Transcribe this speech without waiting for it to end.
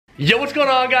Yo, what's going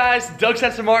on, guys? Doug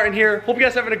Censor Martin here. Hope you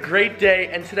guys are having a great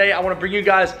day. And today I want to bring you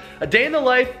guys a day in the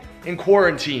life in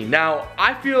quarantine. Now,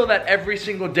 I feel that every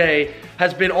single day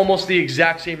has been almost the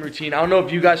exact same routine. I don't know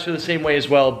if you guys feel the same way as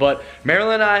well, but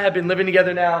Marilyn and I have been living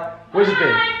together now. What's it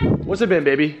been? What's it been,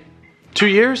 baby? 2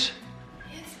 years?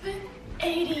 It's been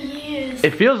 80 years.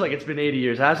 It feels like it's been 80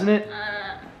 years, hasn't it?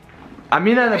 I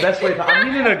mean that in the best way. I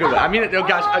mean it in a good way. I mean it, no,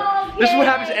 guys. This is what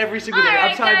happens every single day.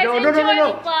 I'm sorry. No,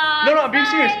 I'm being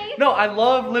serious. No, I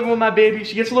love living with my baby.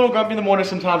 She gets a little grumpy in the morning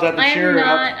sometimes. I have to cheer her up.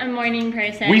 I'm not a morning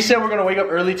person. We said we're gonna wake up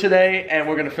early today and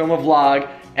we're gonna film a vlog.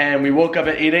 And we woke up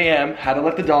at 8 a.m. Had to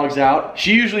let the dogs out.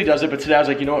 She usually does it, but today I was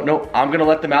like, you know what? No, I'm gonna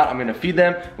let them out. I'm gonna feed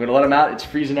them. I'm gonna let them out. It's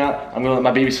freezing out. I'm gonna let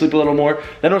my baby sleep a little more.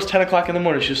 Then it was 10 o'clock in the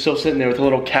morning. She was still sitting there with a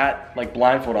little cat like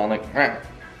blindfold on, like.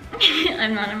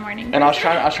 I'm not a morning person. And I was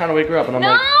trying to wake her up, and I'm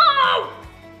like,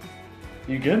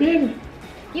 you good, babe?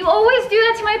 You always do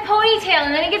that to my ponytail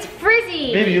and then it gets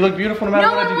frizzy. Baby, you look beautiful no matter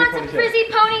what I do. No one wants a frizzy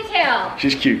ponytail.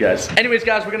 She's cute, guys. Anyways,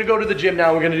 guys, we're gonna go to the gym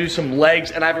now. We're gonna do some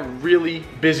legs, and I have a really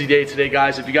busy day today,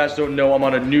 guys. If you guys don't know, I'm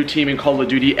on a new team in Call of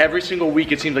Duty. Every single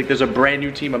week, it seems like there's a brand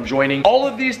new team I'm joining. All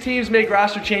of these teams make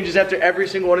roster changes after every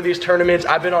single one of these tournaments.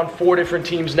 I've been on 4 different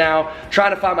teams now,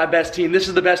 trying to find my best team. This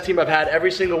is the best team I've had.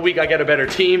 Every single week, I get a better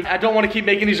team. I don't want to keep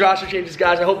making these roster changes,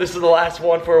 guys. I hope this is the last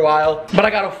one for a while. But I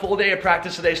got a full day of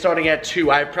practice today, starting at 2.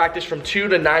 I have practice from 2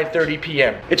 to 9:30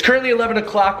 p.m. It's currently 11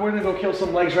 o'clock. We're gonna go kill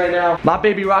some legs right now. My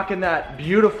baby rocking that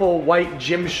beautiful white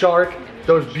Gymshark,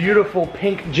 those beautiful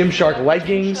pink Gymshark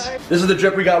leggings. This is the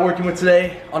drip we got working with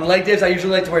today. On leg days, I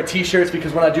usually like to wear t-shirts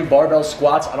because when I do barbell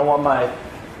squats, I don't want my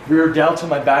rear delts and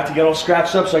my back to get all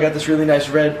scratched up. So I got this really nice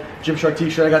red Gymshark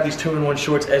t-shirt. I got these 2-in-1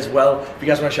 shorts as well. If you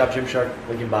guys want to shop Gymshark,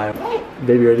 link in bio.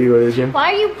 Baby, ready to go to the gym?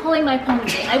 Why are you pulling my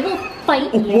ponytail? I will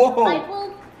fight you. Whoa. I will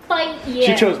fight you.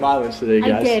 She chose violence today,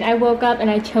 guys. I did. I woke up and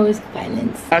I chose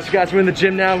violence. Alright, so guys, we're in the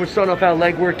gym now. We're starting off our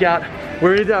leg workout.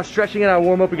 We're gonna do our stretching and our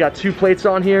warm up. We got 2 plates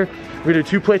on here. We're gonna do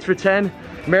 2 plates for 10.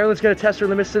 Marilyn's gonna test her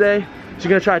limits today. She's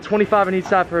gonna try 25 on each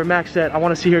side for her max set. I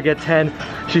wanna see her get 10.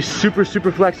 She's super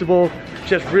flexible.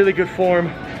 She has really good form.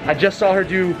 I just saw her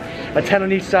do a 10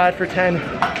 on each side for 10.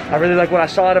 I really like what I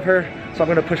saw out of her, so I'm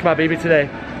gonna push my baby today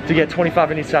to get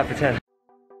 25 on each side for 10.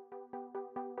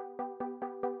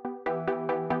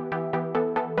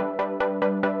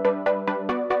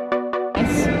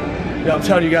 Yeah, I'm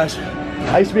telling you guys,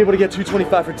 I used to be able to get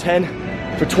 225 for 10,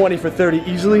 for 20, for 30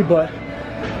 easily, but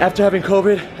after having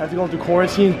COVID, after going through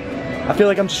quarantine, I feel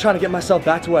like I'm just trying to get myself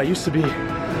back to where I used to be.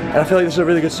 And I feel like this is a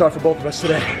really good start for both of us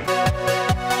today.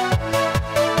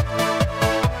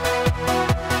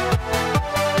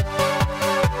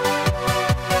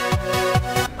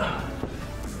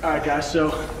 All right, guys,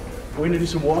 so we're gonna do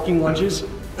some walking lunges,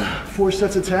 4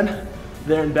 sets of 10,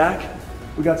 there and back.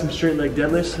 We got some straight leg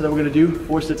deadlifts that we're gonna do,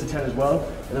 4 sets of 10 as well.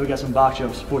 And then we got some box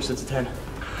jumps, 4 sets of 10.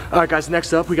 All right, guys,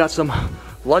 next up, we got some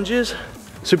lunges,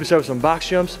 superset with some box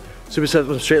jumps, superset with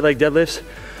some straight leg deadlifts,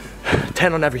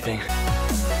 10 on everything.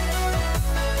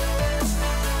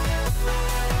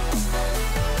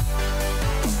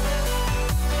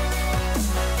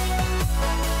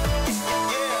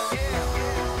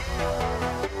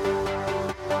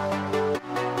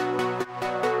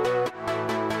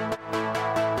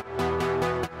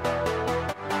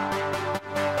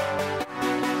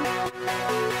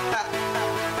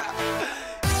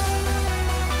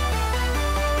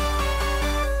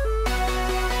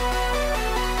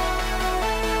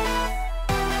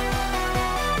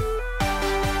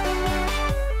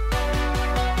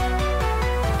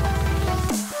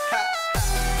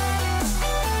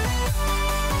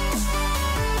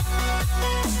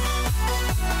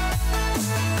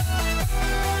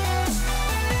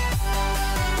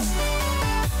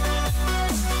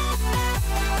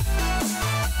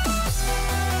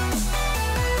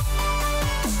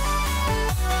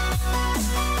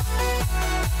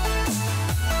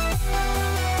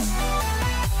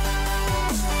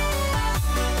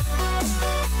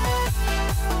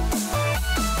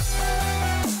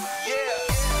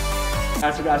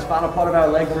 Alright, so guys, final part of our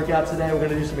leg workout today. We're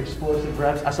gonna do some explosive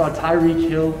reps. I saw Tyreek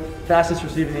Hill, fastest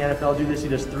receiver in the NFL, do this. He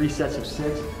does 3 sets of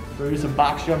 6. So we're gonna do some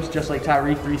box jumps just like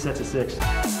Tyreek, 3 sets of 6.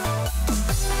 I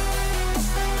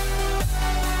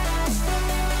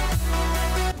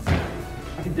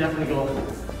can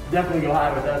definitely go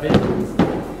high with that, baby.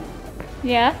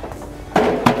 Yeah? I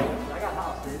got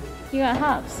hops, dude. You got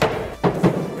hops.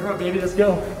 You're up, baby, let's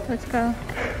go. Let's go.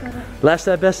 Last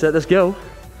set, best set, let's go.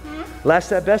 Last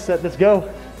set, best set, let's go.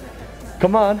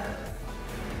 Come on.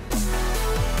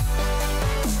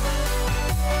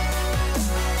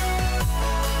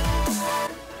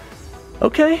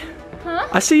 Okay. Huh?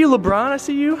 I see you, LeBron, I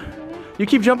see you. You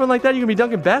keep jumping like that, you're gonna be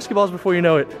dunking basketballs before you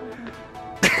know it.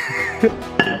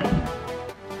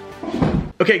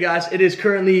 Okay guys, it is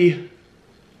currently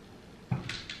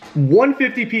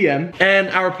 1:50 p.m. and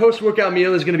our post-workout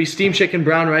meal is gonna be steamed chicken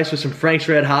brown rice with some Frank's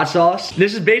Red hot sauce.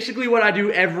 This is basically what I do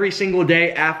every single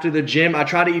day after the gym. I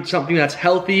try to eat something that's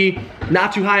healthy,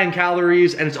 not too high in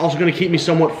calories, and it's also gonna keep me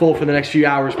somewhat full for the next few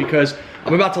hours because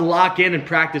I'm about to lock in and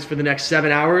practice for the next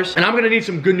 7 hours, and I'm gonna need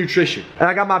some good nutrition. And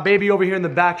I got my baby over here in the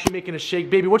back, she's making a shake.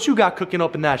 Baby, what you got cooking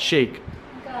up in that shake?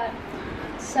 Got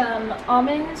some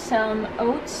almonds, some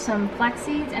oats, some flax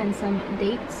seeds, and some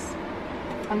dates.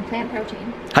 Plant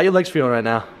protein. How your legs feeling right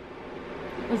now?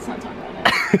 Let's not talk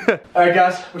about it. Alright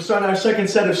guys, we're starting our second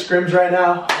set of scrims right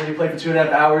now. We're gonna play for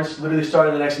 2.5 hours. Literally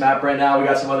starting the next map right now. We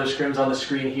got some other scrims on the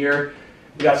screen here.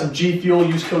 We got some G Fuel,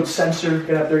 use code Censor.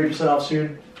 Gonna have 30% off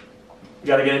soon. We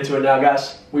gotta get into it now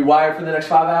guys. We wired for the next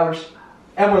 5 hours.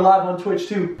 And we're live on Twitch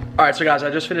too. Alright, so guys, I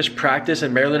just finished practice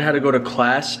and Marilyn had to go to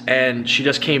class and she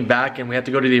just came back and we have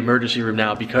to go to the emergency room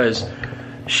now because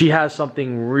she has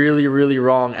something really, really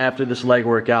wrong after this leg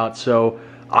workout. So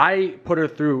I put her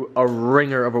through a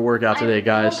ringer of a workout today,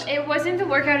 guys. It wasn't the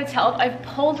workout itself. I've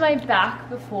pulled my back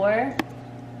before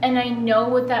and I know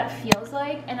what that feels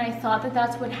like. And I thought that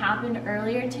that's what happened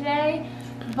earlier today.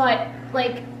 But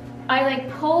like, I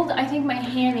pulled, I think my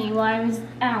hammy while I was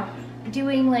out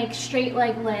doing like straight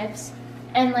leg lifts.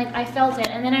 And like I felt it.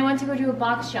 And then I went to go do a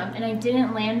box jump and I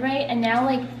didn't land right. And now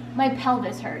like, my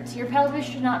pelvis hurts. Your pelvis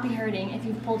should not be hurting if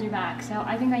you've pulled your back. So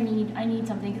I think I need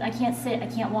something. I can't sit, I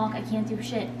can't walk, I can't do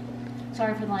shit.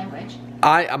 Sorry for the language.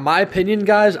 My opinion,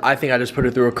 guys, I think I just put her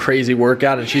through a crazy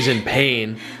workout and she's in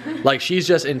pain. Like she's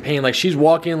just in pain. Like she's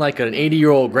walking like an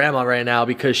 80-year-old grandma right now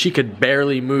because she could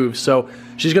barely move. So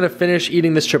she's gonna finish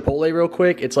eating this Chipotle real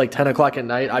quick. It's like 10 o'clock at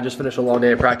night. I just finished a long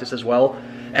day of practice as well.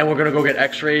 And we're gonna go get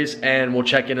x-rays and we'll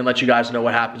check in and let you guys know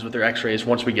what happens with their x-rays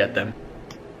once we get them.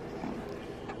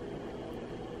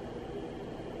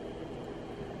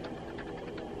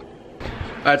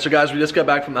 Alright, so guys, we just got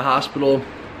back from the hospital,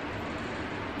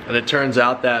 and it turns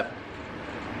out that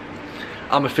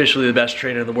I'm officially the best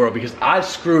trainer in the world because I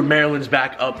screwed Marilyn's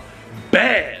back up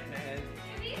bad, man.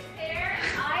 To be fair,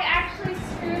 I actually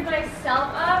screwed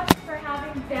myself up for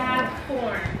having bad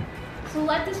form. So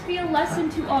let this be a lesson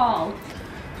to all.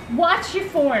 Watch your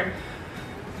form.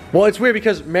 Well, it's weird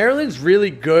because Marilyn's really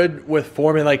good with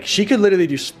form, and like she could literally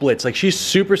do splits. Like she's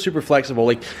super, super flexible.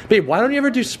 Like, babe, why don't you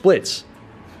ever do splits?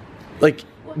 Like,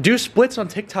 do splits on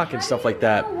TikTok and stuff like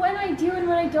that. I don't know when I do and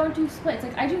when I don't do splits.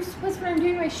 Like I do splits when I'm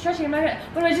doing my stretching. But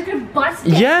am I just gonna bust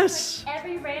down yes. like,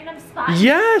 every random spot?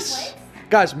 Yes.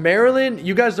 Guys, Marilyn,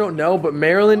 you guys don't know, but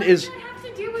Marilyn what is. What does that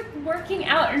have to do with working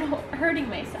out and hurting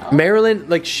myself? Marilyn,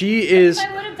 like she is. If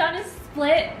I would have done a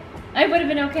split, I would have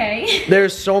been okay.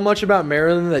 There's so much about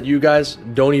Marilyn that you guys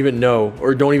don't even know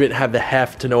or don't even have the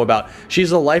heft to know about. She's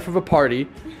the life of a party.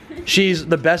 She's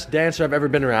the best dancer I've ever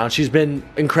been around. She's been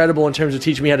incredible in terms of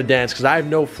teaching me how to dance because I have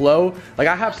no flow. Like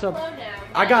I have some.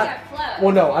 I got flow.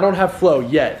 Well, no, I don't have flow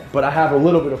yet, but I have a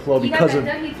little bit of flow because of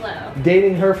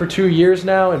dating her for 2 years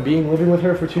now and living with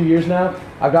her for 2 years now.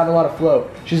 I've gotten a lot of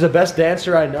flow. She's the best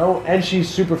dancer I know, and she's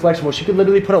super flexible. She could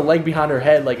literally put a leg behind her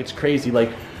head like it's crazy. Like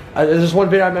there's this one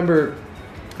video I remember.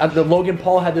 The Logan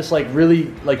Paul had this like really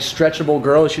like stretchable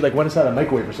girl. She like went inside a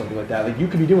microwave or something like that. Like you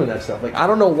could be doing that stuff. Like I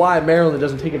don't know why Marilyn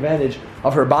doesn't take advantage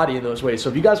of her body in those ways. So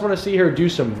if you guys want to see her do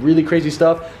some really crazy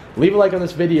stuff, leave a like on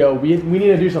this video. We need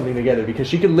to do something together because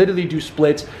she could literally do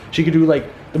splits. She could do like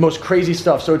the most crazy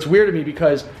stuff. So it's weird to me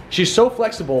because she's so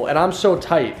flexible and I'm so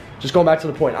tight. Just going back to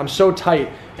the point, I'm so tight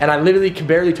and I literally can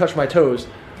barely touch my toes.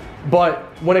 But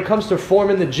when it comes to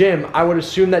form in the gym, I would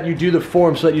assume that you do the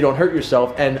form so that you don't hurt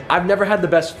yourself. And I've never had the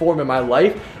best form in my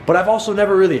life, but I've also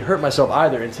never really hurt myself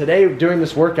either. And today during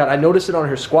this workout, I noticed it on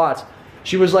her squats.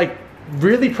 She was like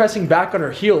really pressing back on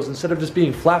her heels instead of just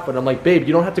being flat foot. I'm like, babe,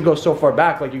 you don't have to go so far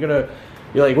back. Like you're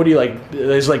like, what do you like?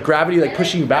 Is like gravity like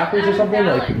pushing you backwards or something?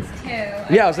 Like,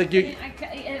 yeah, I was like, it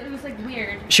was like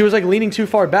weird. She was like leaning too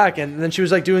far back and then she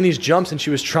was like doing these jumps and she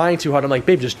was trying too hard. I'm like,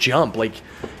 babe, just jump. Like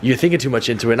you're thinking too much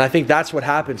into it. And I think that's what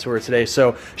happened to her today.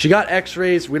 So she got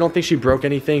x-rays. We don't think she broke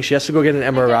anything. She has to go get an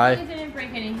MRI. I definitely didn't break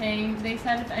anything. They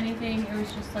said if anything, it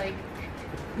was just like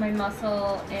my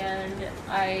muscle and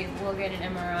I will get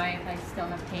an MRI if I still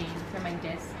have pain for my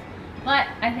disc. But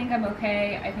I think I'm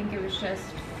okay. I think it was just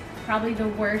probably the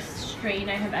worst strain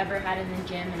I have ever had in the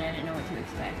gym and I didn't know what to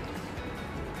expect.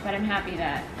 But I'm happy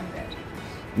that I'm good.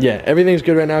 Yeah, everything's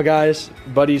good right now, guys.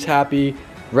 Buddy's happy.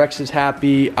 Rex is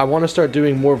happy. I want to start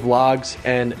doing more vlogs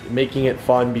and making it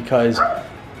fun because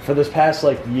for this past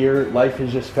like year, life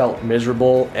has just felt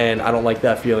miserable, and I don't like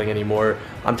that feeling anymore.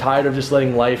 I'm tired of just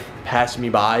letting life pass me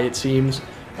by, it seems,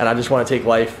 and I just want to take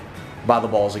life by the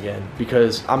balls again,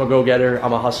 because I'm a go-getter,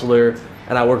 I'm a hustler,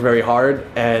 and I work very hard.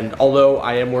 And although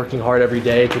I am working hard every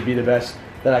day to be the best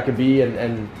that I could be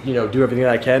and you know, do everything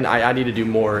that I can, I need to do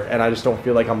more, and I just don't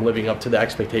feel like I'm living up to the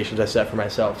expectations I set for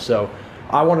myself. So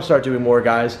I want to start doing more,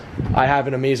 guys. I have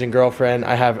an amazing girlfriend,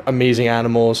 I have amazing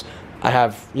animals, I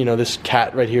have, you know, this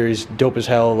cat right here is dope as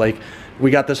hell. Like, we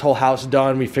got this whole house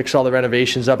done, we fixed all the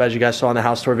renovations up, as you guys saw in the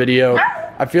house tour video.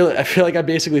 I feel like I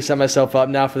basically set myself up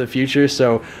now for the future,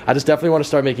 so I just definitely want to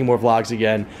start making more vlogs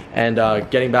again, and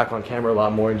getting back on camera a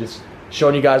lot more, and just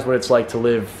showing you guys what it's like to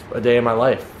live a day in my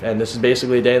life. And this is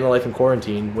basically a day in the life in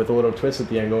quarantine with a little twist at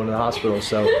the end, going to the hospital.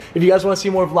 So if you guys want to see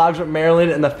more vlogs with Marilyn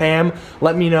and the fam,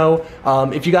 let me know.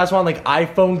 If you guys want like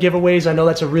iPhone giveaways, I know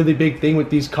that's a really big thing with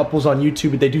these couples on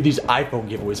YouTube, but they do these iPhone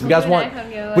giveaways. If you guys want,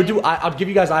 I'll give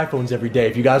you guys iPhones every day.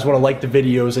 If you guys want to like the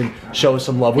videos and show us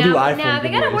some love, we'll do iPhone giveaways. We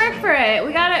gotta work for it.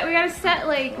 We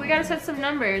gotta set some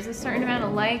numbers, a certain amount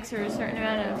of likes or a certain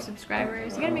amount of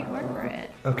subscribers. You gotta make work for it.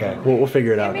 Okay, we'll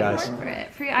figure it out, guys.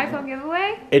 Free iPhone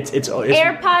giveaway? It's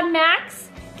AirPod Max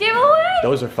giveaway?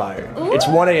 Those are fire. Ooh. It's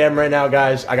 1 a.m. right now,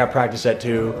 guys. I got practice at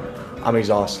 2. I'm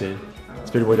exhausted. It's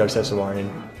been your boy Doug Censor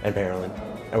and Marilyn.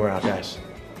 And we're out, guys.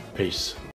 Peace.